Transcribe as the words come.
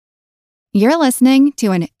You're listening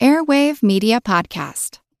to an Airwave Media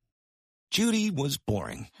Podcast. Judy was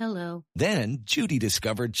boring. Hello. Then Judy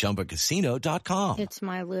discovered ChumbaCasino.com. It's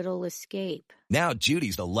my little escape. Now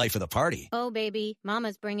Judy's the life of the party. Oh, baby,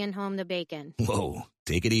 mama's bringing home the bacon. Whoa,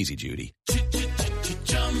 take it easy, Judy.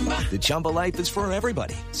 The Chumba life is for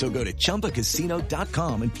everybody. So go to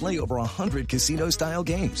ChumbaCasino.com and play over 100 casino-style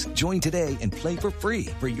games. Join today and play for free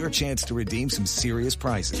for your chance to redeem some serious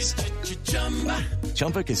prizes.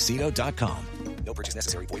 ChumbaCasino.com. No purchase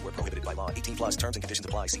necessary. Void where prohibited by law. 18 plus terms and conditions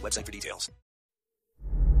apply. See website for details.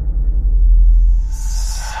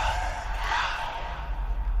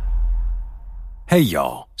 Hey,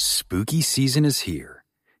 y'all. Spooky season is here.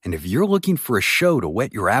 And if you're looking for a show to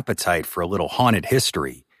whet your appetite for a little haunted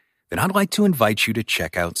history, then I'd like to invite you to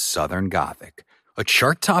check out Southern Gothic, a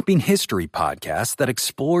chart-topping history podcast that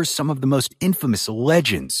explores some of the most infamous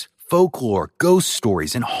legends, folklore, ghost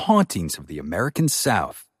stories, and hauntings of the American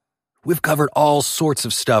South. We've covered all sorts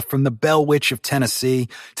of stuff from the Bell Witch of Tennessee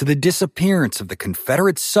to the disappearance of the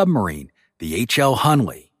Confederate submarine, the H.L.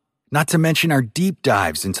 Hunley, not to mention our deep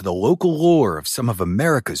dives into the local lore of some of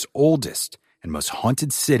America's oldest and most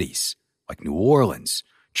haunted cities like New Orleans,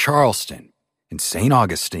 Charleston, and St.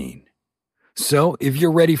 Augustine. So if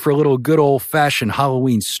you're ready for a little good old-fashioned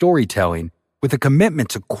Halloween storytelling with a commitment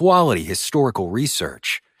to quality historical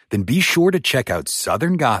research, then be sure to check out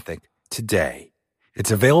Southern Gothic today.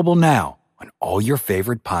 It's available now on all your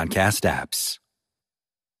favorite podcast apps.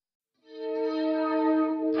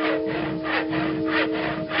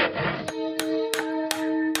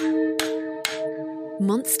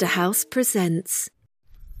 Monster House presents.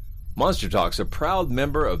 Monster Talk's a proud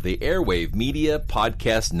member of the Airwave Media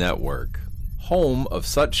Podcast Network, home of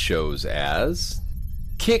such shows as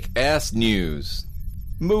Kick-Ass News,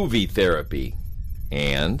 Movie Therapy,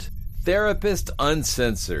 and Therapist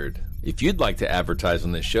Uncensored. If you'd like to advertise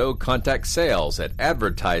on this show, contact sales at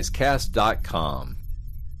advertisecast.com.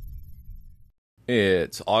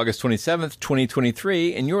 It's August 27th,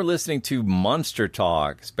 2023, and you're listening to Monster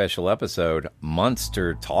Talk, special episode,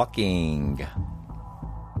 Monster Talking.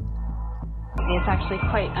 It's actually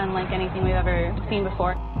quite unlike anything we've ever seen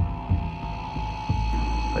before.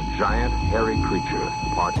 A giant, hairy creature,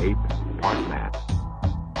 part ape, part man.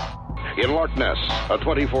 In Loch Ness, a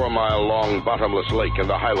 24-mile-long bottomless lake in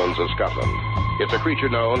the Highlands of Scotland. It's a creature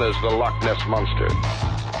known as the Loch Ness Monster.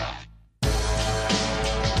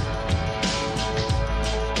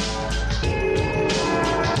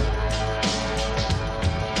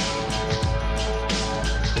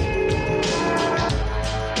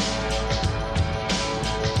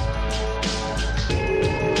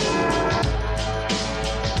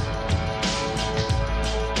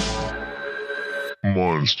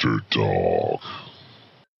 Monster Talk.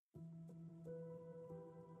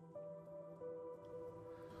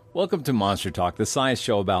 Welcome to Monster Talk, the science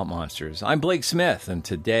show about monsters. I'm Blake Smith, and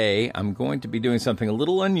today I'm going to be doing something a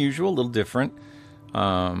little unusual, a little different.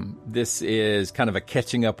 This is kind of a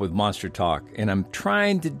catching up with Monster Talk, and I'm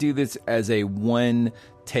trying to do this as a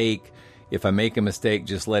one-take, if I make a mistake,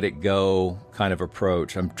 just let it go kind of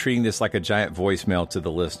approach. I'm treating this like a giant voicemail to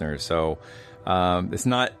the listener, so it's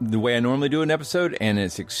not the way I normally do an episode, and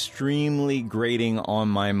it's extremely grating on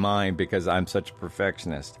my mind because I'm such a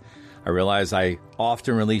perfectionist. I realize I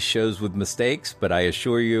often release shows with mistakes, but I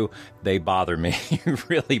assure you they bother me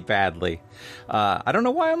really badly. I don't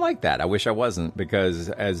know why I'm like that. I wish I wasn't, because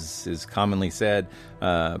as is commonly said,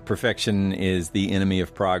 perfection is the enemy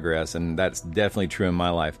of progress, and that's definitely true in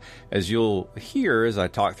my life. As you'll hear as I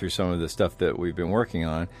talk through some of the stuff that we've been working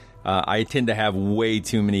on, I tend to have way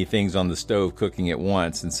too many things on the stove cooking at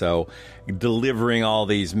once, and so delivering all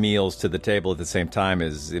these meals to the table at the same time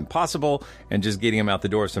is impossible, and just getting them out the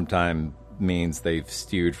door sometime means they've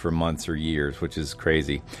stewed for months or years, which is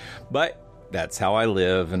crazy. But that's how I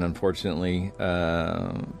live, and unfortunately,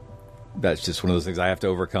 that's just one of those things I have to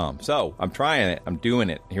overcome. So I'm trying it. I'm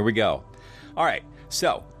doing it. Here we go. All right.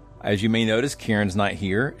 So as you may notice, Karen's not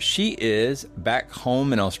here. She is back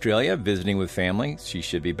home in Australia visiting with family. She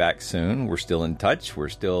should be back soon. We're still in touch. We're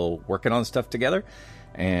still working on stuff together.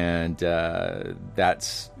 And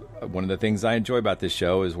that's one of the things I enjoy about this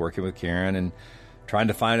show, is working with Karen and trying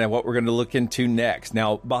to find out what we're going to look into next.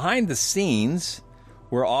 Now, behind the scenes,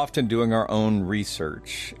 we're often doing our own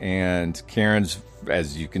research. And Karen's,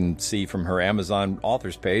 as you can see from her Amazon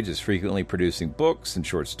authors page, is frequently producing books and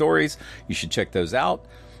short stories. You should check those out.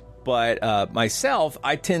 But myself,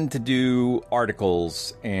 I tend to do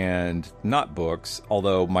articles and not books,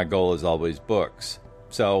 although my goal is always books.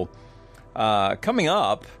 So coming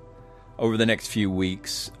up, over the next few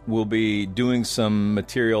weeks, we'll be doing some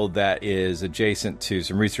material that is adjacent to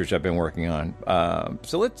some research I've been working on.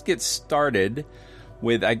 So let's get started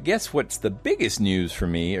with, I guess, what's the biggest news for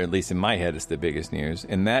me, or at least in my head, it's the biggest news,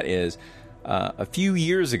 and that is a few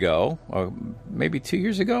years ago, or maybe 2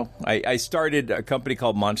 years ago, I started a company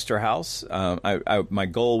called Monster House. My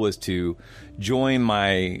goal was to join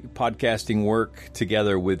my podcasting work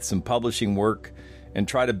together with some publishing work and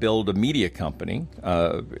try to build a media company,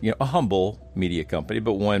 a humble media company,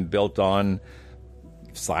 but one built on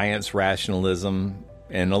science, rationalism,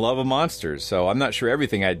 and a love of monsters. So I'm not sure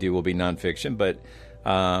everything I do will be nonfiction, but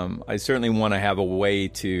I certainly want to have a way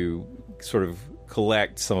to sort of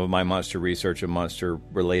collect some of my monster research and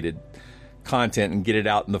monster-related content and get it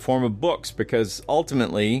out in the form of books, because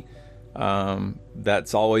ultimately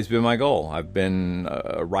that's always been my goal. I've been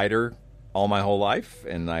a writer all my whole life,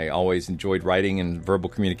 and I always enjoyed writing and verbal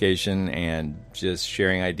communication and just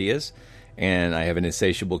sharing ideas. And I have an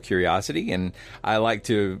insatiable curiosity, and I like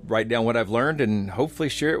to write down what I've learned and hopefully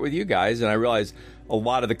share it with you guys. And I realize a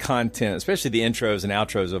lot of the content, especially the intros and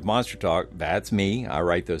outros of Monster Talk, that's me. I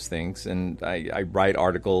write those things, and I write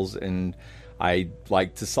articles, and I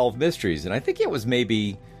like to solve mysteries. And I think it was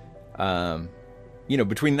maybe, between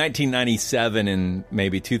 1997 and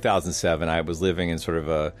maybe 2007, I was living in sort of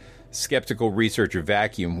a skeptical researcher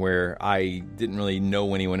vacuum where I didn't really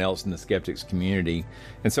know anyone else in the skeptics community.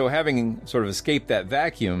 And so having sort of escaped that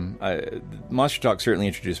vacuum, Monster Talk certainly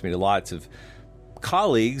introduced me to lots of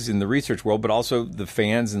colleagues in the research world, but also the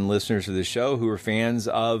fans and listeners of the show who are fans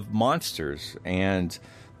of monsters. And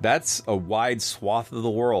that's a wide swath of the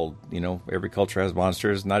world. Every culture has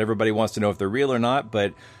monsters. Not everybody wants to know if they're real or not,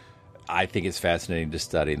 but I think it's fascinating to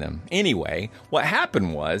study them. Anyway, what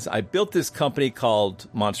happened was I built this company called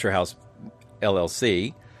Monster House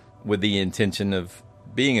LLC with the intention of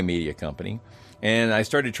being a media company. And I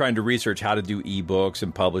started trying to research how to do ebooks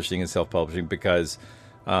and publishing and self-publishing, because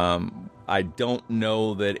I don't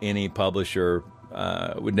know that any publisher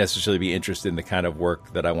would necessarily be interested in the kind of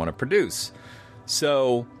work that I want to produce.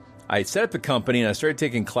 So I set up a company and I started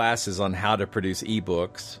taking classes on how to produce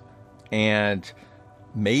ebooks. And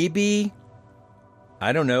maybe,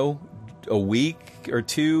 I don't know, a week or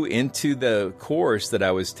two into the course that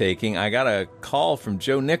I was taking, I got a call from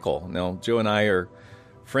Joe Nickel. Now, Joe and I are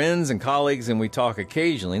friends and colleagues, and we talk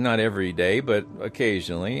occasionally, not every day, but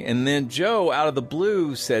occasionally. And then Joe, out of the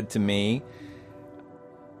blue, said to me,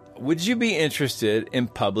 "Would you be interested in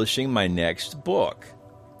publishing my next book?"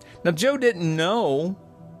 Now, Joe didn't know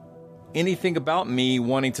anything about me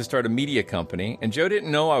wanting to start a media company, and Joe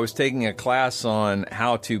didn't know I was taking a class on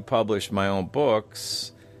how to publish my own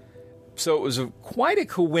books. So it was quite a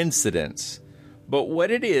coincidence. But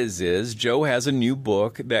what it is Joe has a new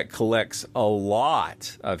book that collects a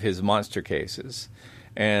lot of his monster cases,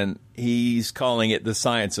 and he's calling it The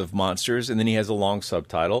Science of Monsters, and then he has a long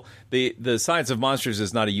subtitle. The Science of Monsters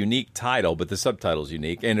is not a unique title, but the subtitle is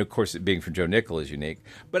unique, and of course it being from Joe Nickel is unique.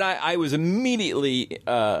 But I was immediately,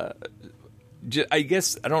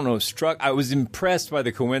 struck. I was impressed by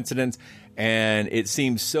the coincidence, and it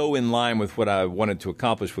seemed so in line with what I wanted to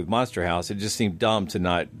accomplish with Monster House. It just seemed dumb to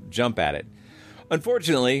not jump at it.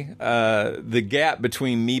 Unfortunately, the gap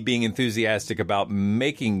between me being enthusiastic about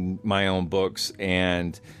making my own books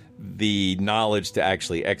and the knowledge to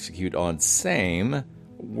actually execute on same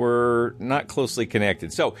were not closely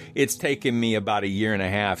connected. So it's taken me about 1.5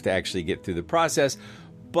 years to actually get through the process,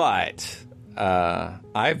 but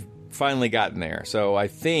I've finally gotten there. So I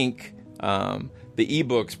think the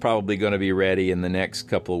ebook's probably going to be ready in the next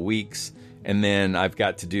couple of weeks. And then I've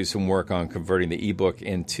got to do some work on converting the ebook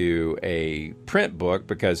into a print book,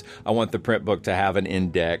 because I want the print book to have an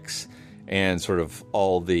index and sort of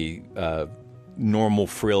all the normal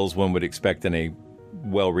frills one would expect in a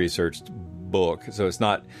well-researched book. So it's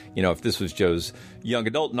not, if this was Joe's young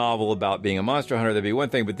adult novel about being a monster hunter, that'd be one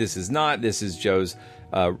thing, but this is not. This is Joe's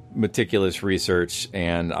meticulous research,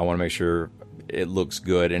 and I want to make sure it looks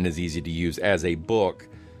good and is easy to use as a book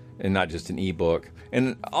and not just an ebook.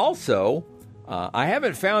 And also, I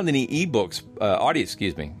haven't found any ebooks,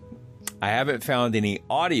 I haven't found any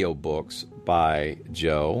audiobooks by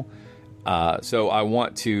Joe. So I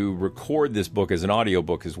want to record this book as an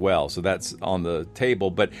audiobook as well. So that's on the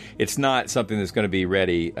table, but it's not something that's going to be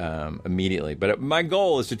ready immediately. But my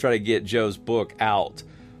goal is to try to get Joe's book out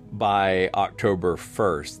by October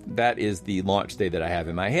 1st. That is the launch day that I have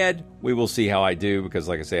in my head. We will see how I do, because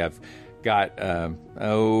like I say, I've got,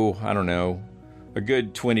 a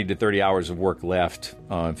good 20 to 30 hours of work left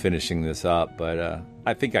on finishing this up, but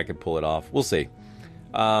I think I could pull it off. We'll see.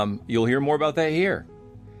 You'll hear more about that here.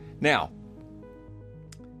 Now,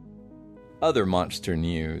 other monster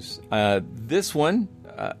news. This one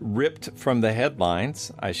ripped from the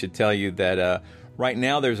headlines. I should tell you that right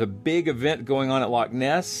now there's a big event going on at Loch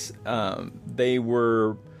Ness. They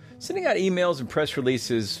were sending out emails and press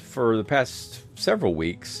releases for the past several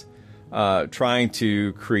weeks, trying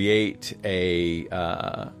to create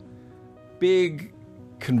a big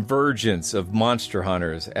convergence of monster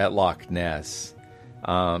hunters at Loch Ness.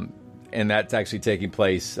 And that's actually taking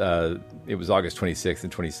place, it was August 26th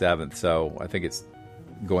and 27th, so I think it's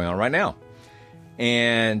going on right now.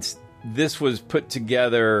 And this was put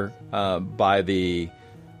together by the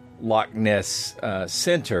Loch Ness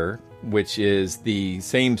Center, which is the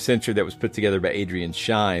same center that was put together by Adrian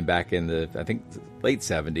Shine back in the, I think, late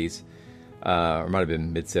 70s. Or might have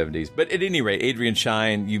been mid-70s. But at any rate, Adrian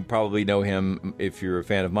Shine, you probably know him if you're a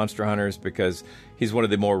fan of Monster Hunters, because he's one of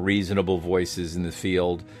the more reasonable voices in the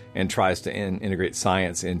field and tries to integrate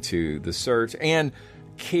science into the search and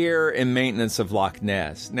care and maintenance of Loch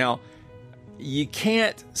Ness. Now, you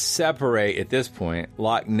can't separate, at this point,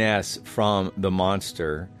 Loch Ness from the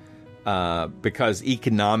monster because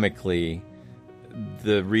economically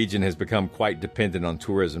the region has become quite dependent on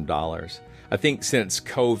tourism dollars. I think since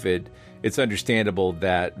COVID, it's understandable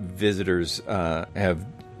that visitors have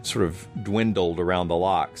sort of dwindled around the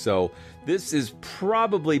loch. So this is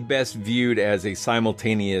probably best viewed as a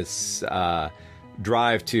simultaneous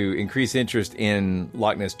drive to increase interest in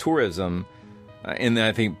Loch Ness tourism, and then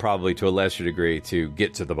I think probably to a lesser degree to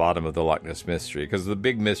get to the bottom of the Loch Ness mystery. Because the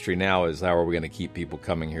big mystery now is, how are we going to keep people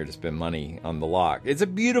coming here to spend money on the loch? It's a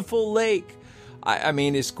beautiful lake. I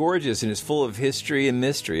mean, it's gorgeous and it's full of history and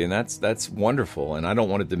mystery, and that's wonderful. And I don't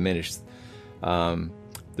want to diminish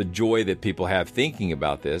the joy that people have thinking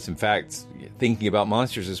about this. In fact, thinking about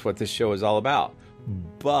monsters is what this show is all about.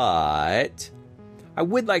 But I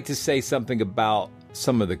would like to say something about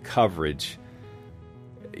some of the coverage.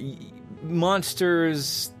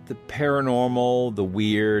 Monsters, the paranormal, the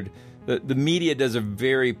weird, the media does a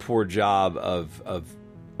very poor job of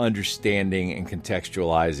understanding and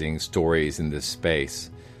contextualizing stories in this space.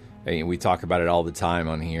 And we talk about it all the time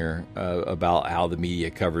on here, about how the media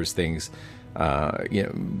covers things,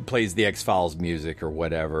 plays the X-Files music or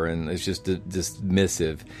whatever, and it's just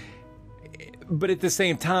dismissive. But at the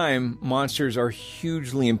same time, monsters are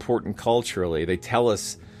hugely important culturally. They tell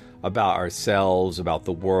us about ourselves, about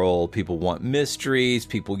the world. People want mysteries.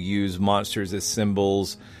 People use monsters as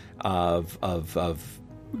symbols of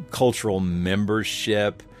cultural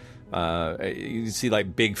membership. You see,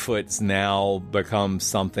 like, Bigfoot's now become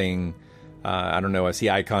something. I don't know. I see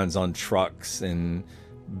icons on trucks and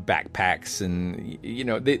backpacks, and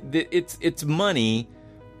it's money,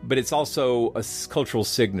 but it's also a cultural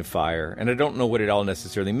signifier. And I don't know what it all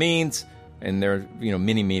necessarily means. And there are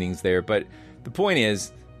many meanings there. But the point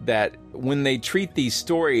is that when they treat these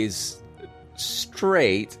stories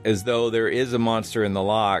straight, as though there is a monster in the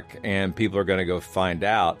loch and people are going to go find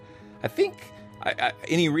out, I think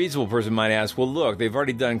any reasonable person might ask, well, look, they've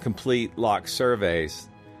already done complete loch surveys.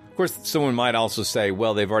 Of course, someone might also say,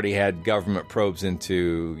 well, they've already had government probes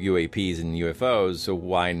into UAPs and UFOs, so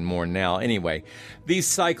why more now? Anyway, these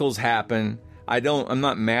cycles happen. I'm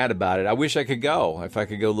not mad about it. I wish I could go. If I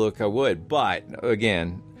could go look, I would. But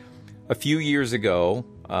again, a few years ago,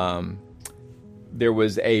 there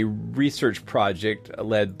was a research project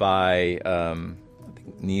led by I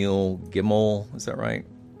think Neil Gemmell. Is that right?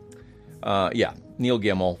 Neil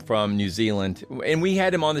Gemmell from New Zealand. And we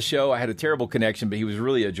had him on the show. I had a terrible connection, but he was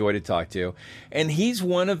really a joy to talk to. And he's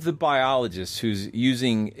one of the biologists who's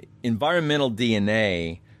using environmental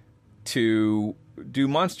DNA to do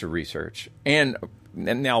monster research. And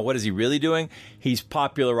now, what is he really doing? He's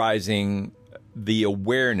popularizing the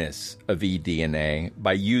awareness of eDNA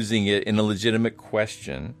by using it in a legitimate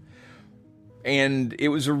question. And it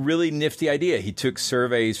was a really nifty idea. He took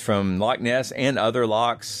surveys from Loch Ness and other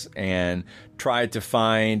lochs and tried to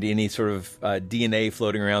find any sort of DNA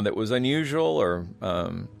floating around that was unusual, or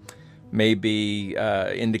maybe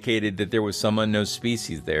indicated that there was some unknown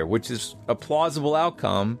species there, which is a plausible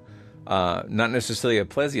outcome. Not necessarily a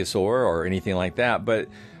plesiosaur or anything like that, but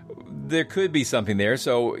there could be something there.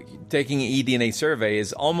 So taking an eDNA survey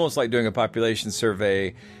is almost like doing a population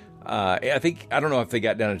survey. I don't know if they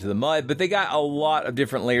got down into the mud, but they got a lot of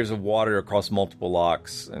different layers of water across multiple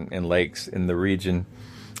lochs and lakes in the region.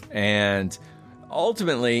 And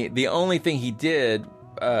ultimately, the only thing he did,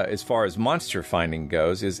 as far as monster finding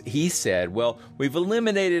goes, is he said, well, we've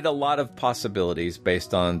eliminated a lot of possibilities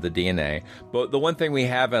based on the DNA, but the one thing we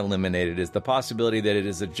haven't eliminated is the possibility that it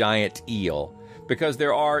is a giant eel. Because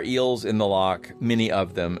there are eels in the loch, many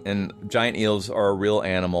of them, and giant eels are a real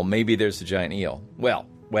animal. Maybe there's a giant eel. Well,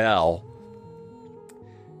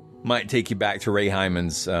 might take you back to Ray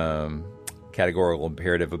Hyman's categorical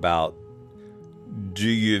imperative about, do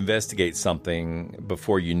you investigate something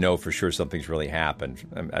before you know for sure something's really happened?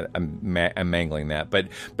 I'm mangling that. But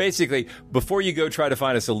basically, before you go try to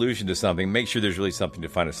find a solution to something, make sure there's really something to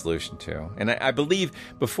find a solution to. And I believe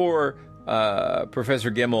before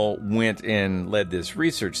Professor Gemmell went and led this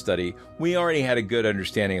research study, we already had a good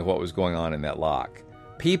understanding of what was going on in that lock.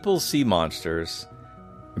 People see monsters,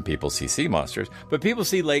 and people see sea monsters, but people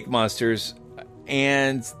see lake monsters,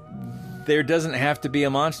 and there doesn't have to be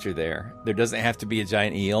a monster there. There doesn't have to be a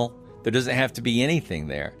giant eel. There doesn't have to be anything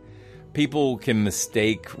there. People can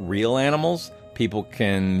mistake real animals. People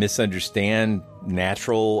can misunderstand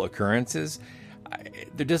natural occurrences.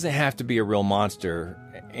 There doesn't have to be a real monster.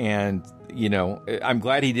 And, you know, I'm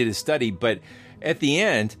glad he did his study, but at the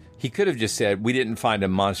end, he could have just said, we didn't find a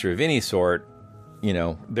monster of any sort. You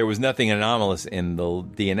know, there was nothing anomalous in the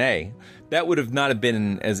DNA. That would have not have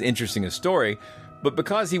been as interesting a story. But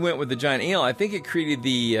because he went with the giant eel, I think it created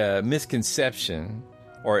the misconception,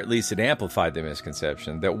 or at least it amplified the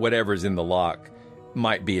misconception, that whatever's in the lock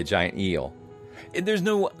might be a giant eel. There's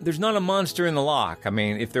not a monster in the lock. I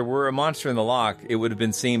mean, if there were a monster in the lock, it would have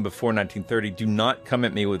been seen before 1930. Do not come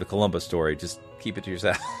at me with the Columbus story. Just keep it to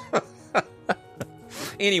yourself.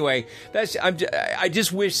 Anyway, I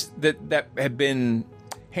just wish that had been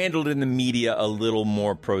handled in the media a little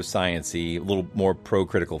more pro-science-y, a little more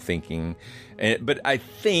pro-critical thinking. But I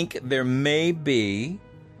think there may be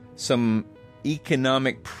some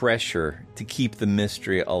economic pressure to keep the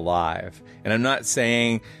mystery alive. And I'm not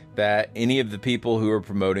saying that any of the people who are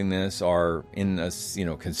promoting this are in a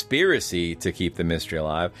conspiracy to keep the mystery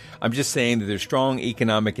alive. I'm just saying that there's strong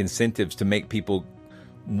economic incentives to make people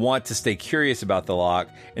want to stay curious about the lock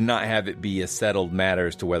and not have it be a settled matter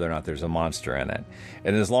as to whether or not there's a monster in it.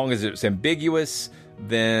 And as long as it's ambiguous,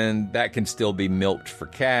 then that can still be milked for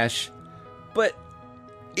cash. But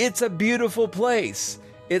it's a beautiful place.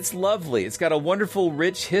 It's lovely. It's got a wonderful,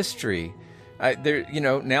 rich history.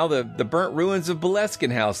 Now the burnt ruins of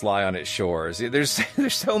Boleskine House lie on its shores. There's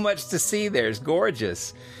so much to see there. It's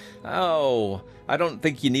gorgeous. Oh, I don't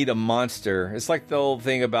think you need a monster. It's like the old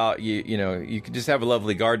thing about you can just have a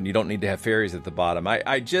lovely garden. You don't need to have fairies at the bottom.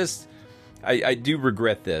 I do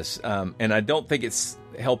regret this, and I don't think it's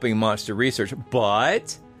helping monster research.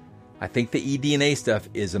 But I think the eDNA stuff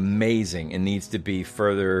is amazing and needs to be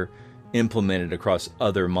further implemented across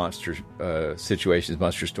other monster situations,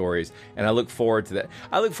 monster stories, and I look forward to that.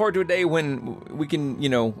 I look forward to a day when we can,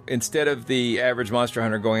 instead of the average monster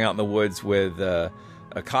hunter going out in the woods with a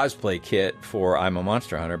cosplay kit for I'm a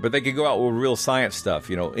Monster Hunter, but they could go out with real science stuff,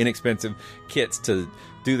 inexpensive kits to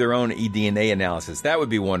do their own eDNA analysis. That would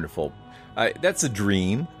be wonderful. That's a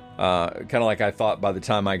dream. Kind of like I thought by the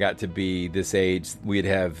time I got to be this age, we'd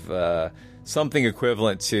have something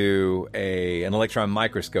equivalent to an electron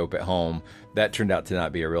microscope at home. That turned out to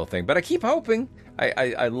not be a real thing. But I keep hoping.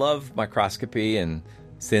 I love microscopy and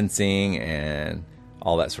sensing and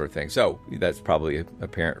all that sort of thing. So that's probably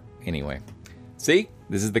apparent anyway. See?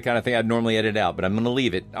 This is the kind of thing I'd normally edit out, but I'm going to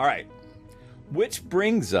leave it. All right. Which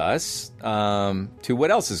brings us to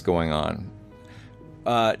what else is going on.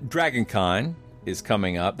 DragonCon is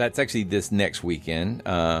coming up. That's actually this next weekend.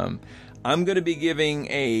 I'm going to be giving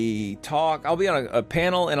a talk. I'll be on a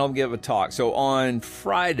panel and I'll give a talk. So on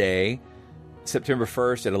Friday, September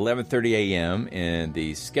 1st at 11:30 a.m. in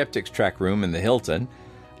the Skeptics Track Room in the Hilton,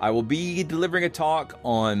 I will be delivering a talk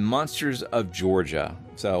on monsters of Georgia.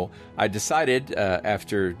 So I decided,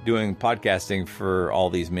 after doing podcasting for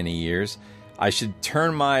all these many years, I should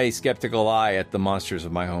turn my skeptical eye at the monsters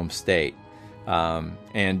of my home state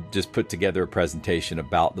and just put together a presentation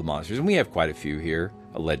about the monsters. And we have quite a few here,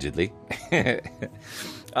 allegedly.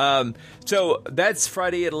 So that's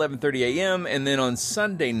Friday at 11:30 a.m. And then on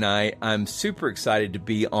Sunday night, I'm super excited to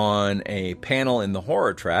be on a panel in the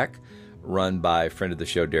horror track run by a friend of the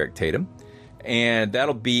show, Derek Tatum. And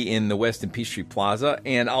that'll be in the West and Peachtree Plaza.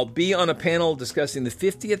 And I'll be on a panel discussing the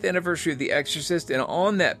 50th anniversary of The Exorcist. And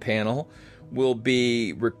on that panel will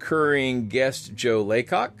be recurring guest Joe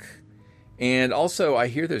Laycock. And also, I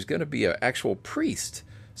hear there's going to be an actual priest.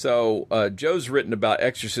 So Joe's written about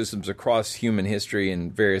exorcisms across human history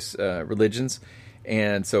and various religions.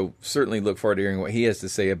 And so certainly look forward to hearing what he has to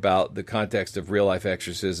say about the context of real-life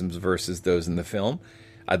exorcisms versus those in the film.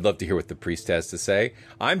 I'd love to hear what the priest has to say.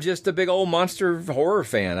 I'm just a big old monster horror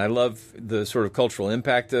fan. I love the sort of cultural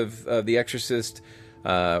impact of The Exorcist.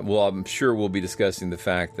 Well, I'm sure we'll be discussing the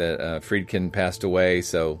fact that Friedkin passed away,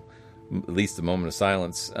 so at least a moment of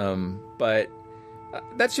silence. But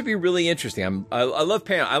that should be really interesting. I love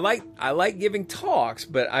panel. I like giving talks,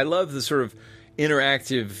 but I love the sort of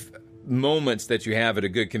interactive moments that you have at a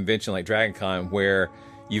good convention like DragonCon where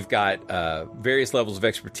you've got various levels of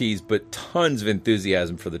expertise, but tons of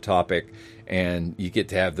enthusiasm for the topic, and you get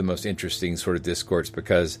to have the most interesting sort of discourse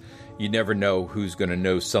because you never know who's going to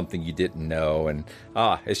know something you didn't know. And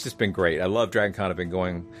it's just been great. I love DragonCon. I've been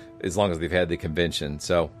going as long as they've had the convention.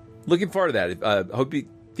 So looking forward to that. Hope you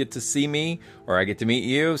get to see me or I get to meet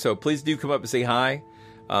you. So please do come up and say hi.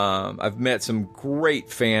 I've met some great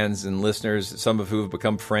fans and listeners, some of who have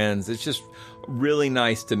become friends. It's just really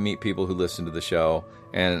nice to meet people who listen to the show.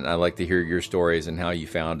 And I like to hear your stories and how you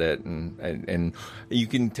found it. And you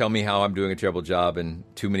can tell me how I'm doing a terrible job and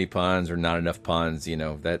too many puns or not enough puns. You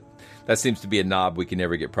know, that seems to be a knob we can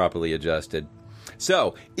never get properly adjusted.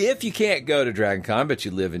 So if you can't go to DragonCon, but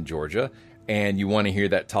you live in Georgia and you want to hear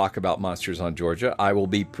that talk about Monsters on Georgia, I will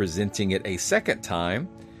be presenting it a second time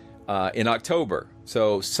in October.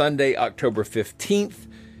 So Sunday, October 15th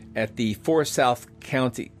at the Forsyth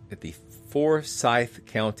County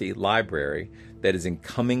Library that is in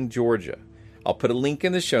Cumming, Georgia. I'll put a link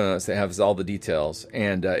in the show notes that has all the details.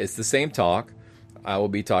 And it's the same talk. I will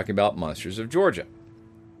be talking about Monsters of Georgia.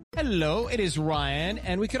 Hello, it is Ryan,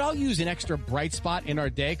 and we could all use an extra bright spot in our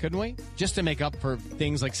day, couldn't we? Just to make up for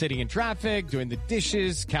things like sitting in traffic, doing the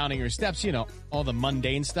dishes, counting your steps, you know, all the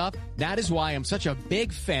mundane stuff. That is why I'm such a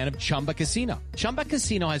big fan of Chumba Casino. Chumba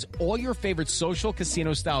Casino has all your favorite social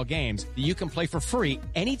casino-style games that you can play for free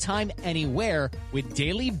anytime, anywhere with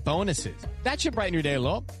daily bonuses. That should brighten your day a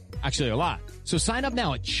little. Actually, a lot. So sign up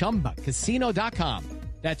now at ChumbaCasino.com.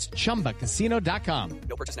 That's ChumbaCasino.com.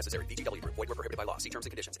 No purchase necessary. VGW Group. Void where prohibited by law. See terms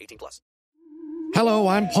and conditions. 18+. Hello,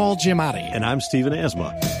 I'm Paul Giamatti. And I'm Stephen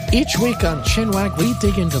Asma. Each week on Chinwag, we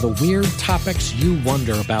dig into the weird topics you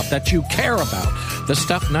wonder about, that you care about. The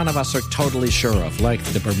stuff none of us are totally sure of, like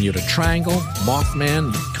the Bermuda Triangle,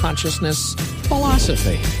 Mothman, consciousness,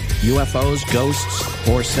 philosophy, UFOs, ghosts,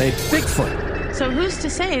 or, say, Bigfoot. So who's to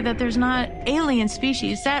say that there's not alien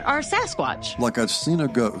species that are Sasquatch? Like I'd seen a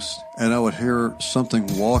ghost, and I would hear something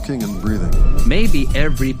walking and breathing. Maybe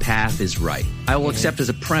every path is right. I will accept as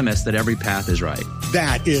a premise that every path is right.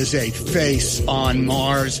 That is a face on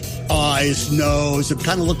Mars, eyes, nose. It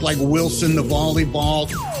kind of looked like Wilson the volleyball.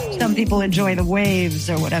 Some people enjoy the waves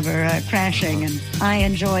or whatever crashing, and I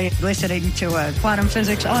enjoy listening to a quantum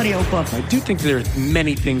physics audiobook. I do think there are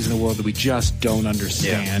many things in the world that we just don't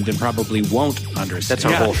understand and probably won't understand. That's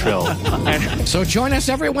our whole show. So join us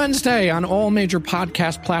every Wednesday on all major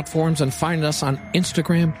podcast platforms and find us on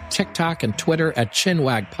Instagram, TikTok, and Twitter at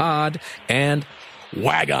ChinwagPod and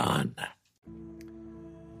Wagon.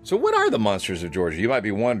 So what are the Monsters of Georgia? You might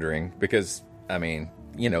be wondering, because, I mean,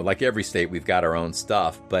 you know, like every state, we've got our own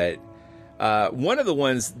stuff. But one of the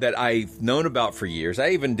ones that I've known about for years, I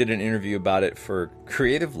even did an interview about it for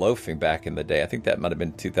Creative Loafing back in the day. I think that might have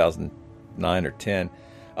been 2009 or 10.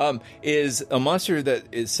 Is a monster that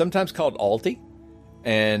is sometimes called Alti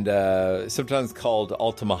and sometimes called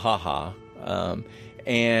Altamahaha.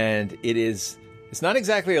 And it's not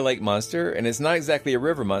exactly a lake monster, and it's not exactly a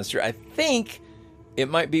river monster. I think it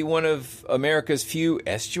might be one of America's few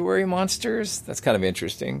estuary monsters. That's kind of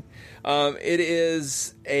interesting. It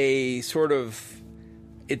is a sort of...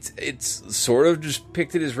 It's sort of just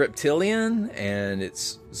depicted as reptilian, and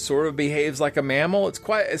it's sort of behaves like a mammal. It's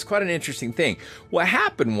quite an interesting thing. What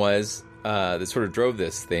happened was that sort of drove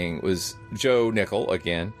this thing was Joe Nickel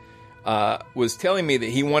again was telling me that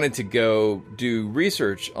he wanted to go do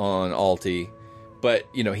research on Alti, but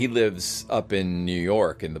you know he lives up in New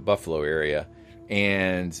York in the Buffalo area,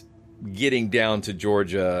 and getting down to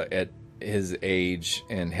Georgia at his age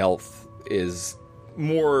and health is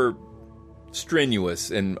more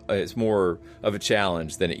strenuous, and it's more of a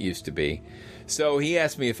challenge than it used to be. So he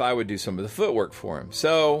asked me if I would do some of the footwork for him.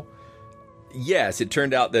 So yes, it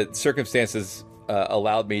turned out that circumstances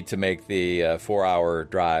allowed me to make the 4-hour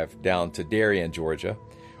drive down to Darien, Georgia,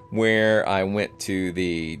 where I went to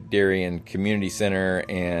the Darien Community Center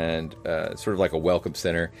and sort of like a welcome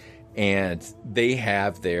center, and they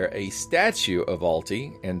have there a statue of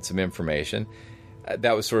Alti and some information.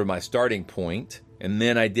 That was sort of my starting point. And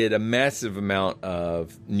then I did a massive amount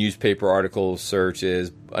of newspaper articles,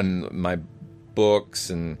 searches, on my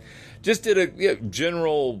books, and just did a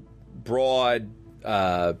general, broad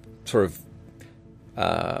sort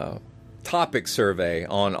of topic survey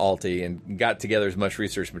on Alti, and got together as much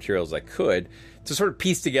research material as I could to sort of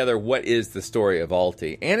piece together what is the story of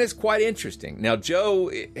Alti. And it's quite interesting. Now,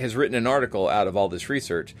 Joe has written an article out of all this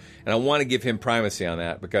research, and I want to give him primacy on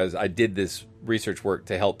that because I did this research work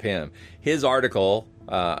to help him. His article,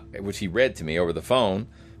 which he read to me over the phone,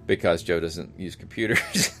 because Joe doesn't use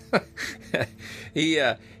computers,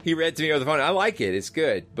 He read to me over the phone. I like it. It's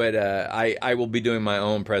good. But I will be doing my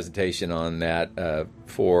own presentation on that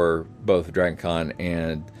for both DragonCon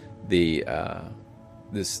and the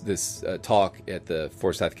this talk at the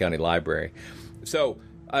Forsyth County Library. So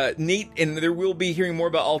neat, and there will be hearing more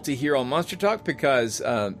about Alti here on Monster Talk because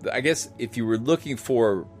I guess if you were looking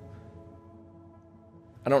for,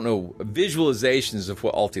 I don't know, visualizations of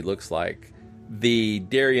what Alti looks like, the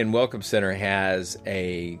Darien Welcome Center has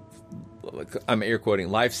a, I'm air quoting,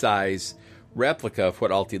 life-size replica of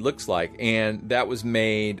what Alti looks like, and that was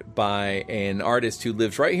made by an artist who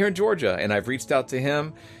lives right here in Georgia, and I've reached out to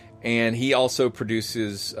him, and he also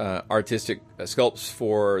produces artistic sculpts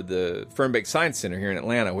for the Fernbeck Science Center here in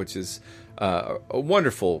Atlanta, which is a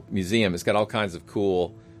wonderful museum. It's got all kinds of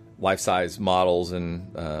cool life-size models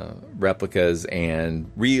and replicas and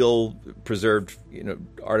real preserved,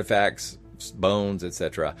 artifacts, bones,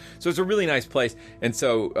 etc. So it's a really nice place. And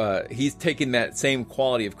so he's taken that same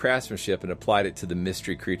quality of craftsmanship and applied it to the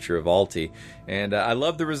mystery creature of Alti. And I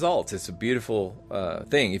love the results. It's a beautiful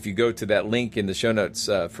thing. If you go to that link in the show notes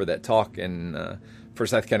for that talk in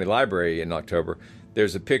Forsyth County Library in October,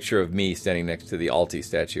 there's a picture of me standing next to the Alti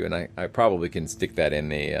statue. And I probably can stick that in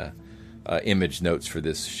the image notes for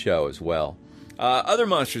this show as well. Other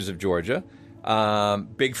monsters of Georgia,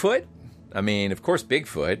 Bigfoot. I mean, of course,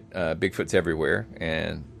 Bigfoot. Bigfoot's everywhere,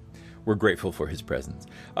 and we're grateful for his presence.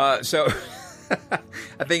 So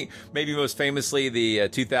I think maybe most famously the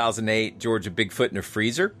 2008 Georgia Bigfoot in a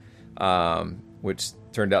freezer, which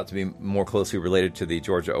turned out to be more closely related to the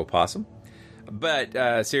Georgia opossum.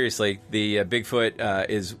 But seriously, the Bigfoot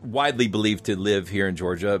is widely believed to live here in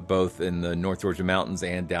Georgia, both in the North Georgia mountains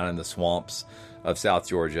and down in the swamps of South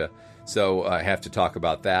Georgia. So I have to talk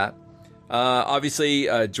about that. Obviously,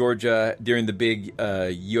 Georgia, during the big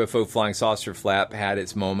UFO flying saucer flap, had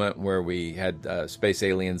its moment where we had space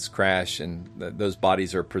aliens crash, and those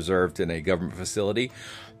bodies are preserved in a government facility.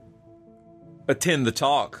 Attend the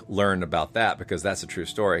talk, learn about that, because that's a true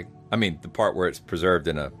story. I mean, the part where it's preserved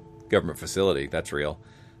in a government facility, that's real.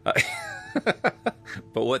 But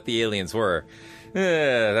what the aliens were,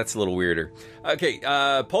 that's a little weirder. Okay,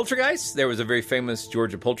 poltergeist. There was a very famous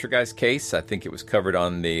Georgia poltergeist case. I think it was covered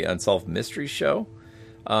on the Unsolved Mysteries show,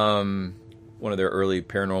 one of their early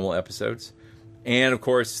paranormal episodes. And, of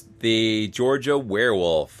course, the Georgia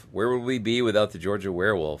werewolf. Where would we be without the Georgia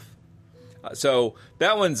werewolf? So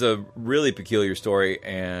that one's a really peculiar story,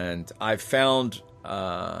 and I've found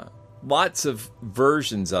lots of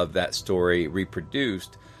versions of that story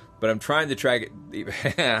reproduced. But I'm trying to track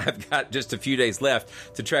it. I've got just a few days left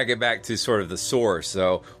to track it back to sort of the source.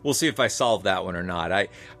 So we'll see if I solve that one or not. I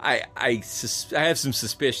have some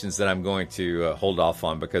suspicions that I'm going to hold off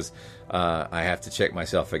on because I have to check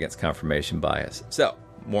myself against confirmation bias. So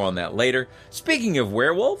more on that later. Speaking of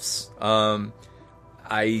werewolves,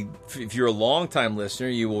 if you're a longtime listener,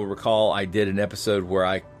 you will recall I did an episode where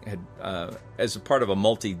I had, as a part of a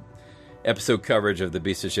multi-episode coverage of the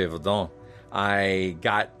Beast of Gévaudan, I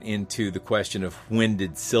got into the question of when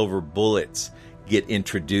did silver bullets get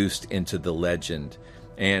introduced into the legend.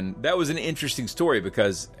 And that was an interesting story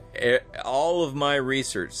because all of my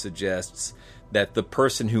research suggests that the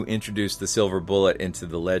person who introduced the silver bullet into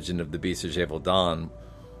the legend of the Beast of Gévaudan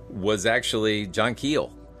was actually John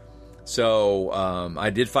Keel. So I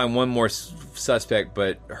did find one more suspect,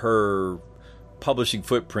 but her publishing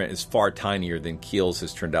footprint is far tinier than Keel's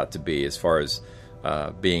has turned out to be as far as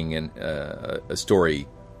being a story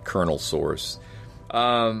kernel source.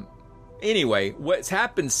 Anyway, what's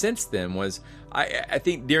happened since then was I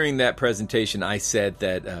think during that presentation I said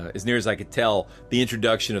that as near as I could tell, the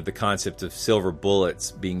introduction of the concept of silver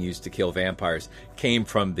bullets being used to kill vampires came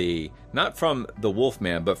from not from the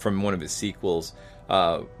Wolfman, but from one of his sequels.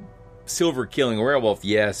 Silver killing a werewolf,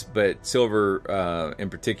 yes, but Silver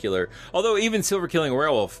in particular, although even Silver killing a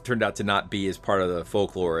werewolf turned out to not be as part of the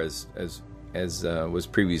folklore as was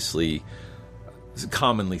previously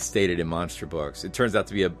commonly stated in monster books. It turns out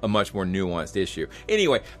to be a much more nuanced issue.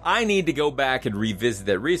 Anyway, I need to go back and revisit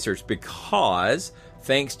that research because,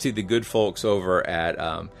 thanks to the good folks over at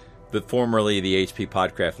formerly the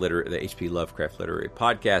HP Lovecraft Literary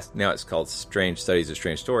Podcast, now it's called Strange Studies of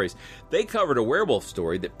Strange Stories, they covered a werewolf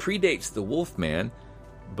story that predates the Wolfman,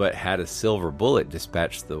 but had a silver bullet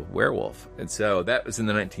dispatch the werewolf. And so that was in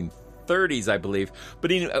the 1930s, I believe.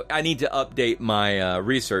 But I need to update my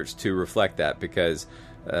research to reflect that because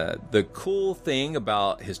the cool thing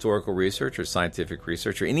about historical research or scientific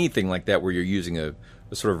research or anything like that where you're using a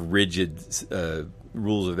sort of rigid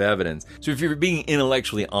rules of evidence. So if you're being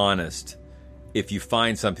intellectually honest, if you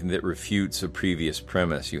find something that refutes a previous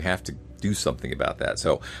premise, you have to do something about that.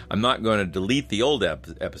 So I'm not going to delete the old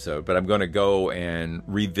episode, but I'm going to go and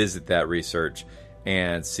revisit that research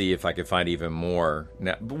and see if I can find even more.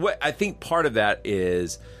 Now, what I think part of that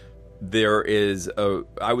is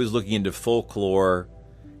I was looking into folklore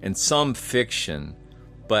and some fiction,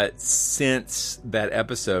 but since that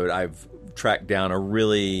episode, I've tracked down a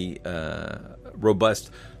really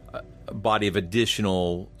robust body of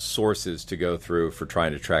additional sources to go through for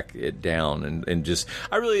trying to track it down, and just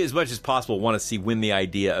I really, as much as possible, want to see when the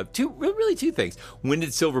idea of two things. When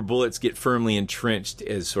did silver bullets get firmly entrenched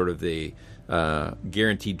as sort of the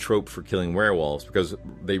guaranteed trope for killing werewolves? Because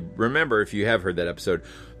remember, if you have heard that episode,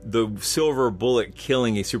 the silver bullet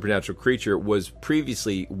killing a supernatural creature was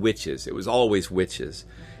previously witches. It was always witches.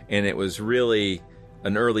 And it was really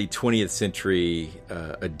an early 20th century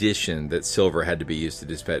addition that silver had to be used to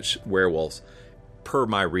dispatch werewolves, per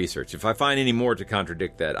my research. If I find any more to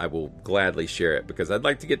contradict that, I will gladly share it, because I'd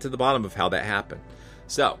like to get to the bottom of how that happened.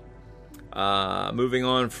 So, moving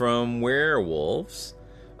on from werewolves,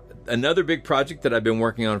 another big project that I've been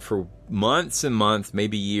working on for months and months,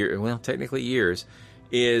 maybe technically years,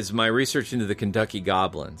 is my research into the Kentucky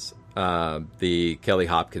Goblins, the Kelly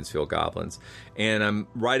Hopkinsville Goblins. And I'm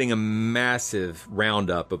writing a massive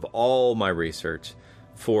roundup of all my research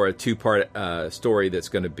for a 2-part story that's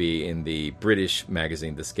going to be in the British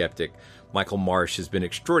magazine, The Skeptic. Michael Marsh has been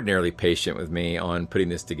extraordinarily patient with me on putting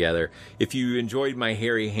this together. If you enjoyed my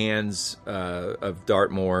hairy hands of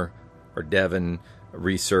Dartmoor or Devon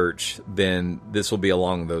research, then this will be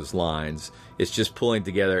along those lines. It's just pulling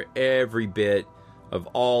together every bit of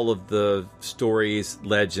all of the stories,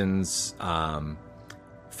 legends,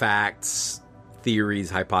 facts, theories,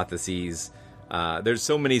 hypotheses. There's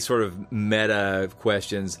so many sort of meta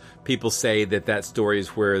questions. People say that story is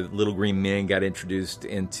where little green men got introduced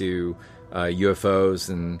into UFOs,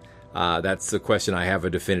 and that's the question I have a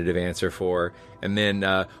definitive answer for. And then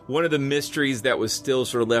one of the mysteries that was still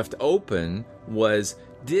sort of left open was,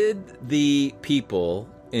 did the people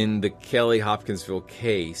in the Kelly Hopkinsville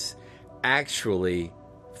case actually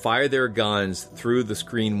fire their guns through the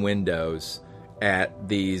screen windows at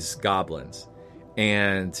these goblins?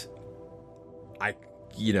 And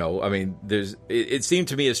it seemed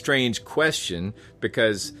to me a strange question,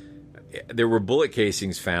 because there were bullet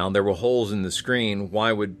casings found, there were holes in the screen.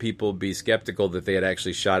 Why would people be skeptical that they had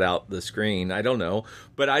actually shot out the screen? I don't know.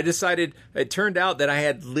 But I decided, it turned out that I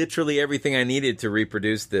had literally everything I needed to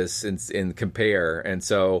reproduce this and compare. And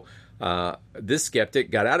so this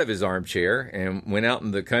skeptic got out of his armchair and went out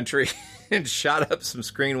in the country and shot up some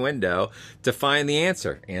screen window to find the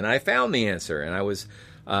answer. And I found the answer, and I was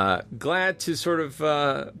glad to sort of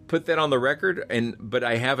put that on the record. But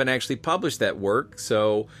I haven't actually published that work,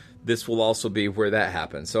 so this will also be where that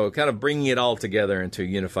happens. So kind of bringing it all together into a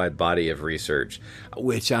unified body of research,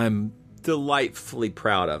 which I'm delightfully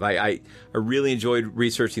proud of. I really enjoyed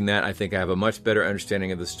researching that. I think I have a much better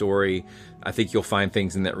understanding of the story. I think you'll find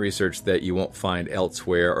things in that research that you won't find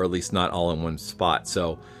elsewhere, or at least not all in one spot.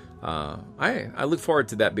 So I look forward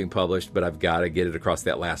to that being published, but I've got to get it across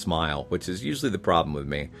that last mile, which is usually the problem with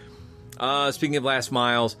me. Speaking of last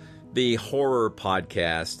miles, the horror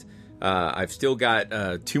podcast. I've still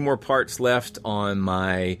got 2 more parts left on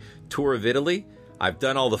my tour of Italy. I've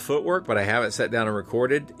done all the footwork, but I haven't sat down and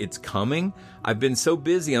recorded. It's coming. I've been so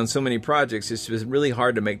busy on so many projects, it's been really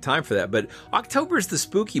hard to make time for that. But October is the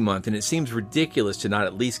spooky month, and it seems ridiculous to not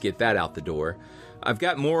at least get that out the door. I've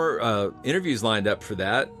got more interviews lined up for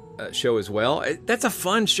that show as well. That's a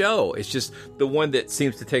fun show. It's just the one that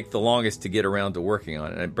seems to take the longest to get around to working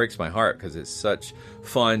on. And it breaks my heart, because it's such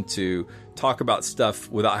fun to talk about stuff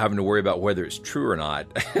without having to worry about whether it's true or not.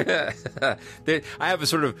 I have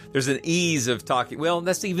there's an ease of talking. Well,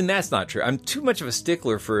 that's not true. I'm too much of a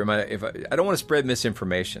stickler for I don't want to spread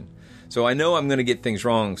misinformation. So I know I'm going to get things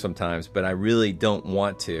wrong sometimes, but I really don't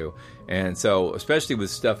want to. And so, especially with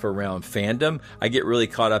stuff around fandom, I get really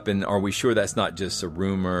caught up in, are we sure that's not just a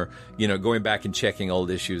rumor? Going back and checking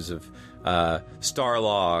old issues of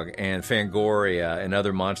Starlog and Fangoria and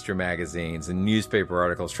other monster magazines and newspaper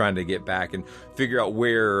articles, trying to get back and figure out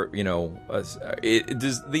where, does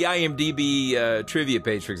the IMDb trivia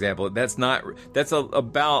page, for example, that's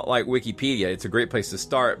about like Wikipedia. It's a great place to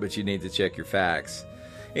start, but you need to check your facts.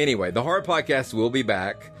 Anyway, the horror podcast will be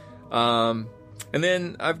back. And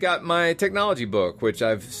then I've got my technology book, which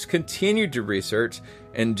I've continued to research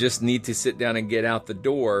and just need to sit down and get out the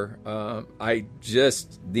door. I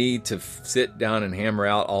just need to sit down and hammer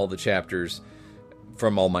out all the chapters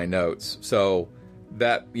from all my notes. So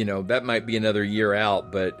that might be another year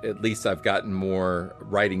out, but at least I've gotten more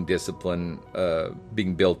writing discipline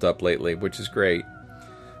being built up lately, which is great.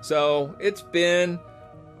 So it's been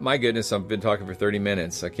my goodness, I've been talking for 30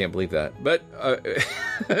 minutes. I can't believe that. But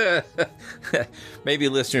maybe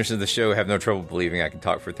listeners of the show have no trouble believing I can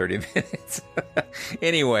talk for 30 minutes.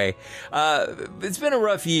 Anyway, it's been a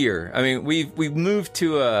rough year. I mean, we've moved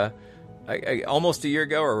to almost a year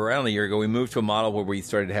ago, or around a year ago, we moved to a model where we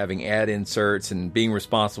started having ad inserts and being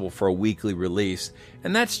responsible for a weekly release.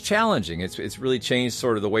 And that's challenging. It's really changed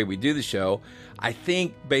sort of the way we do the show. I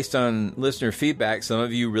think based on listener feedback, some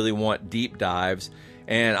of you really want deep dives,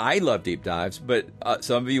 and I love deep dives, but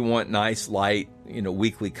some of you want nice, light,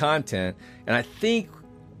 weekly content. And I think,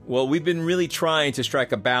 well, we've been really trying to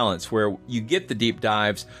strike a balance where you get the deep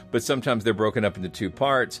dives, but sometimes they're broken up into 2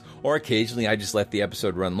 parts, or occasionally I just let the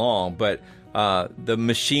episode run long. But the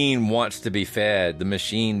machine wants to be fed. The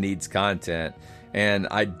machine needs content. And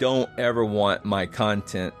I don't ever want my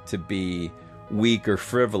content to be weak or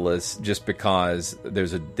frivolous just because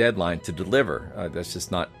there's a deadline to deliver. That's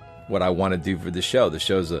just not what I want to do for the show. The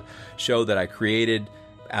show's a show that I created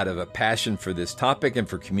out of a passion for this topic and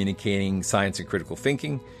for communicating science and critical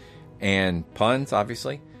thinking and puns,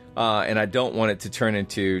 obviously. And I don't want it to turn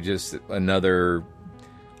into just another...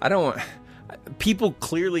 People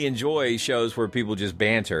clearly enjoy shows where people just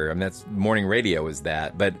banter. I mean, that's morning radio is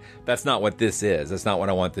that, but that's not what this is. That's not what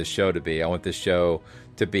I want this show to be. I want this show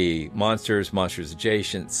to be monsters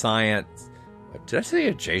adjacent, science. Did I say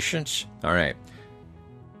adjacent? All right.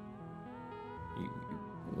 You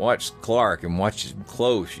watch Clark and watch him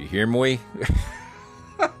close. You hear me?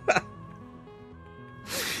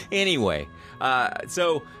 Anyway,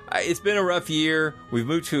 so it's been a rough year. We've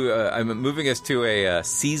moved to I'm moving us to a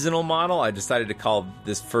seasonal model. I decided to call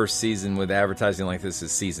this first season with advertising like this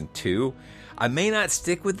is season 2. I may not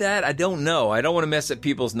stick with that. I don't know. I don't want to mess up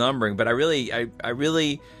people's numbering, but I really,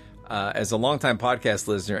 as a longtime podcast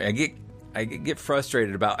listener, I get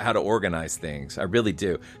frustrated about how to organize things. I really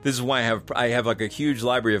do. This is why I have like a huge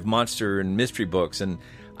library of monster and mystery books, and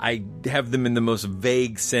I have them in the most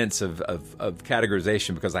vague sense of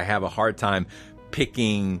categorization because I have a hard time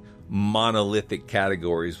picking monolithic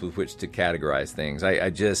categories with which to categorize things.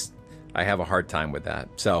 I have a hard time with that.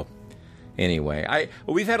 So anyway,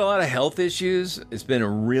 we've had a lot of health issues. It's been a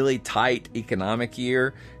really tight economic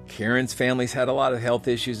year. Karen's family's had a lot of health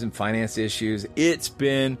issues and finance issues. It's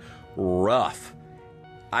been rough.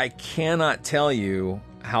 I cannot tell you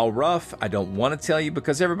how rough. I don't want to tell you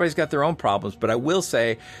because everybody's got their own problems, but I will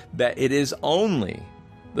say that it is only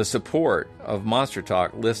the support of Monster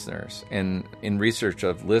Talk listeners and in research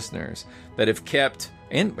of listeners that have kept,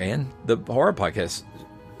 and the horror podcast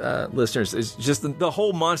listeners, is just the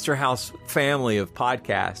whole Monster House family of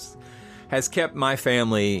podcasts has kept my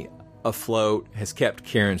family afloat, has kept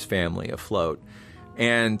Karen's family afloat.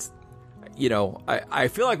 And I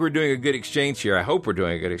feel like we're doing a good exchange here. I hope we're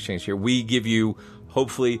doing a good exchange here. We give you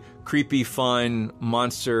hopefully creepy, fun,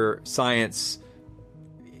 monster science,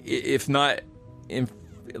 if not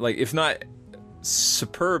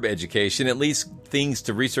superb education, at least things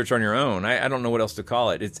to research on your own. I don't know what else to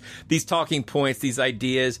call it. It's these talking points, these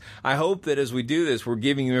ideas. I hope that as we do this, we're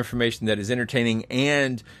giving you information that is entertaining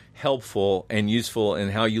and helpful and useful in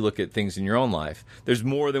how you look at things in your own life. There's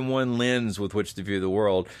more than one lens with which to view the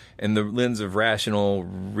world, and the lens of rational,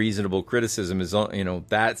 reasonable criticism is,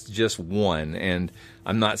 that's just one. And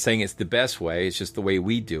I'm not saying it's the best way, it's just the way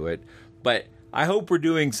we do it. But I hope we're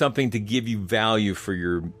doing something to give you value for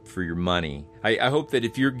your money. I hope that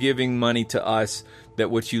if you're giving money to us,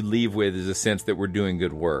 that what you leave with is a sense that we're doing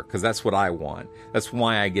good work, because that's what I want. That's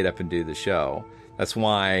why I get up and do the show. That's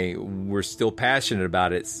why we're still passionate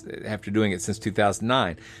about it after doing it since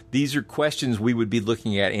 2009. These are questions we would be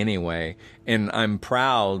looking at anyway, and I'm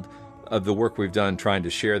proud of the work we've done trying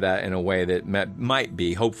to share that in a way that might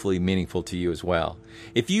be hopefully meaningful to you as well.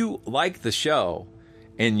 If you like the show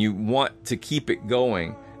and you want to keep it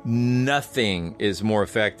going, nothing is more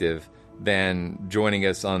effective than joining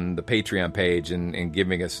us on the Patreon page and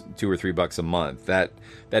giving us $2 or $3 a month. That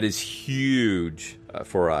is huge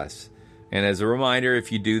for us. And as a reminder,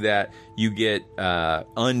 if you do that, you get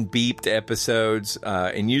unbeeped episodes,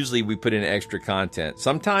 and usually we put in extra content.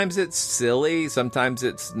 Sometimes it's silly, sometimes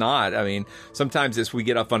it's not. I mean, sometimes we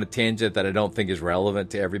get off on a tangent that I don't think is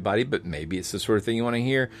relevant to everybody, but maybe it's the sort of thing you want to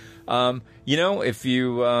hear. If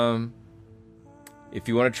you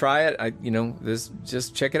want to try it,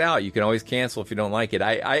 just check it out. You can always cancel if you don't like it.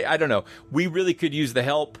 I don't know. We really could use the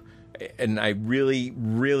help. And I really,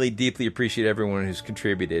 really deeply appreciate everyone who's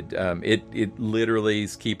contributed. It literally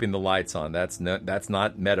is keeping the lights on. That's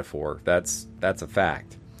not metaphor. That's a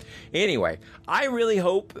fact. Anyway, I really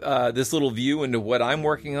hope this little view into what I'm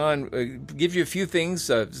working on gives you a few things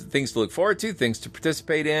to look forward to, things to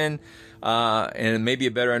participate in, and maybe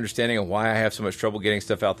a better understanding of why I have so much trouble getting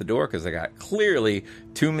stuff out the door, because I got clearly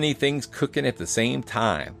too many things cooking at the same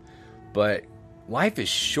time. But life is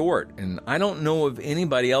short, and I don't know of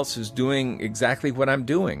anybody else who's doing exactly what I'm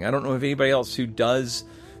doing. I don't know of anybody else who does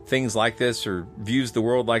things like this or views the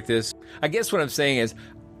world like this. I guess what I'm saying is,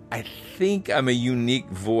 I think I'm a unique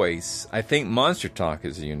voice. I think Monster Talk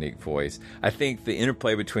is a unique voice. I think the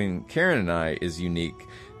interplay between Karen and I is unique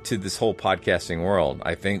to this whole podcasting world.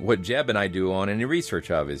 I think what Jeb and I do on any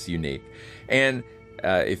research of is unique. And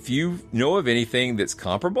if you know of anything that's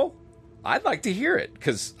comparable, I'd like to hear it,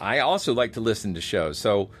 because I also like to listen to shows.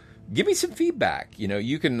 So give me some feedback. You know,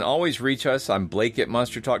 you can always reach us. I'm Blake at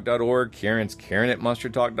MonsterTalk.org. Karen's Karen at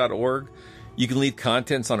MonsterTalk.org. You can leave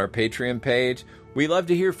contents on our Patreon page. We love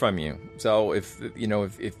to hear from you. So if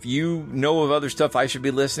you know of other stuff I should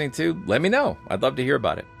be listening to, let me know. I'd love to hear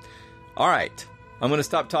about it. All right. I'm going to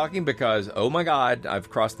stop talking because, oh my God, I've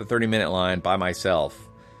crossed the 30-minute line by myself.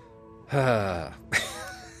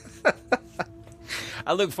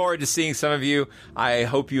 I look forward to seeing some of you. I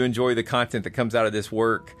hope you enjoy the content that comes out of this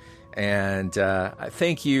work. And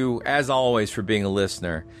thank you, as always, for being a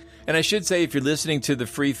listener. And I should say, if you're listening to the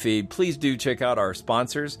free feed, please do check out our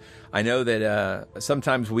sponsors. I know that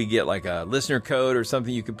sometimes we get like a listener code or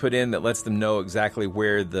something you can put in that lets them know exactly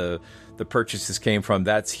where the purchases came from.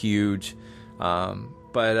 That's huge.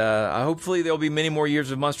 But hopefully there'll be many more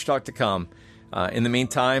years of Monster Talk to come. In the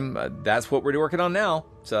meantime, that's what we're working on now.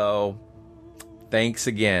 So thanks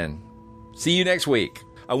again. See you next week.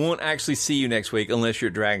 I won't actually see you next week unless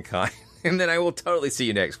you're at DragonCon. And then I will totally see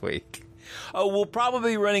you next week. Oh, we'll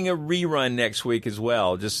probably be running a rerun next week as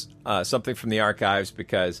well. Just something from the archives,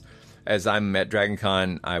 because as I'm at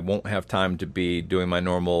DragonCon, I won't have time to be doing my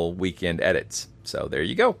normal weekend edits. So there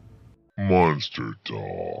you go. Monster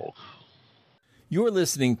Talk. You're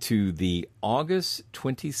listening to the August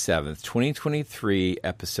 27th, 2023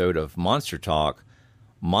 episode of Monster Talk,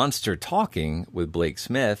 Monster Talking with Blake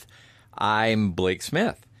Smith. I'm Blake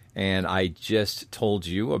Smith, and I just told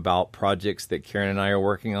you about projects that Karen and I are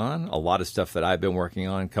working on, a lot of stuff that I've been working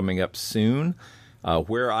on coming up soon,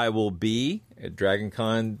 where I will be at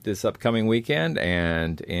DragonCon this upcoming weekend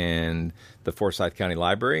and in the Forsyth County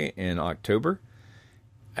Library in October.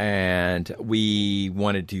 And we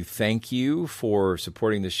wanted to thank you for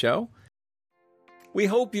supporting the show. We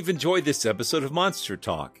hope you've enjoyed this episode of Monster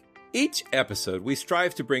Talk. Each episode, we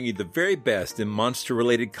strive to bring you the very best in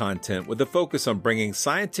monster-related content with a focus on bringing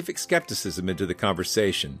scientific skepticism into the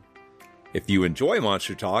conversation. If you enjoy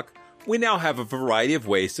Monster Talk, we now have a variety of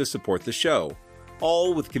ways to support the show,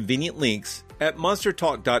 all with convenient links at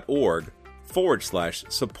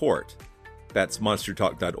monstertalk.org/support. That's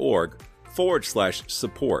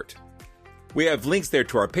monstertalk.org/support. We have links there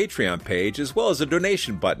to our Patreon page, as well as a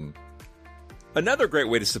donation button. Another great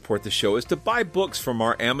way to support the show is to buy books from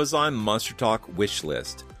our Amazon Monster Talk wish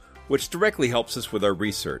list, which directly helps us with our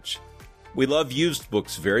research. We love used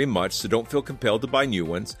books very much, so don't feel compelled to buy new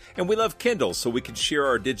ones, and we love Kindle so we can share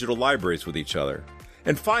our digital libraries with each other.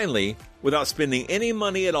 And finally, without spending any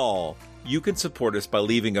money at all, you can support us by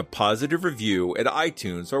leaving a positive review at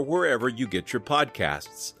iTunes or wherever you get your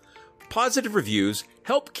podcasts. Positive reviews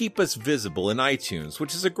help keep us visible in iTunes,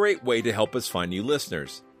 which is a great way to help us find new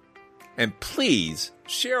listeners. And please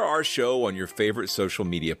share our show on your favorite social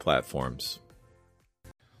media platforms.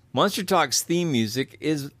 Monster Talk's theme music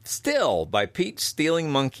is still by Peach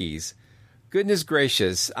Stealing Monkeys. Goodness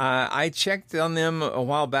gracious, I checked on them a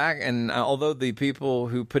while back, and although the people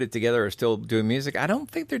who put it together are still doing music, I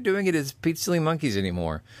don't think they're doing it as Peach Stealing Monkeys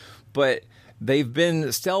anymore. But they've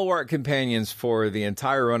been stalwart companions for the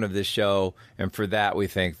entire run of this show, and for that we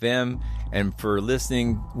thank them. And for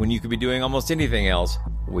listening when you could be doing almost anything else,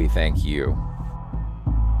 we thank you.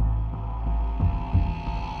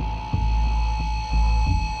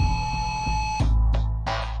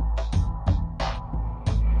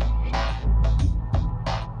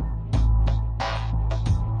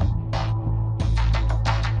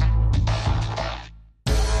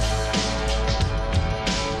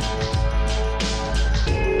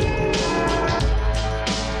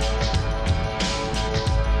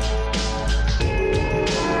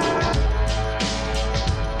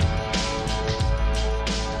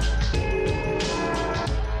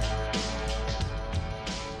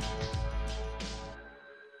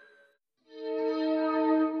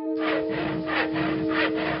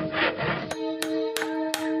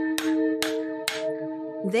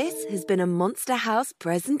 This has been a Monster House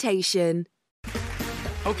presentation.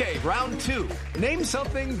 Okay, round two. Name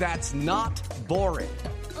something that's not boring.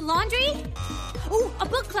 Laundry? Ooh, a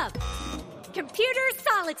book club. Computer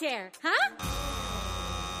solitaire, huh?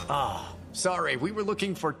 Ah, sorry, we were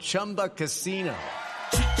looking for Chumba Casino.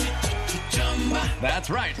 That's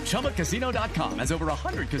right, ChumbaCasino.com has over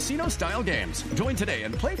 100 casino-style games. Join today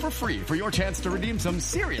and play for free for your chance to redeem some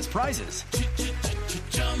serious prizes.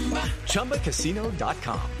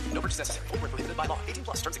 ChumbaCasino.com. No purchase necessary. Void where prohibited by law. 18+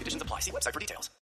 terms and conditions apply. See website for details.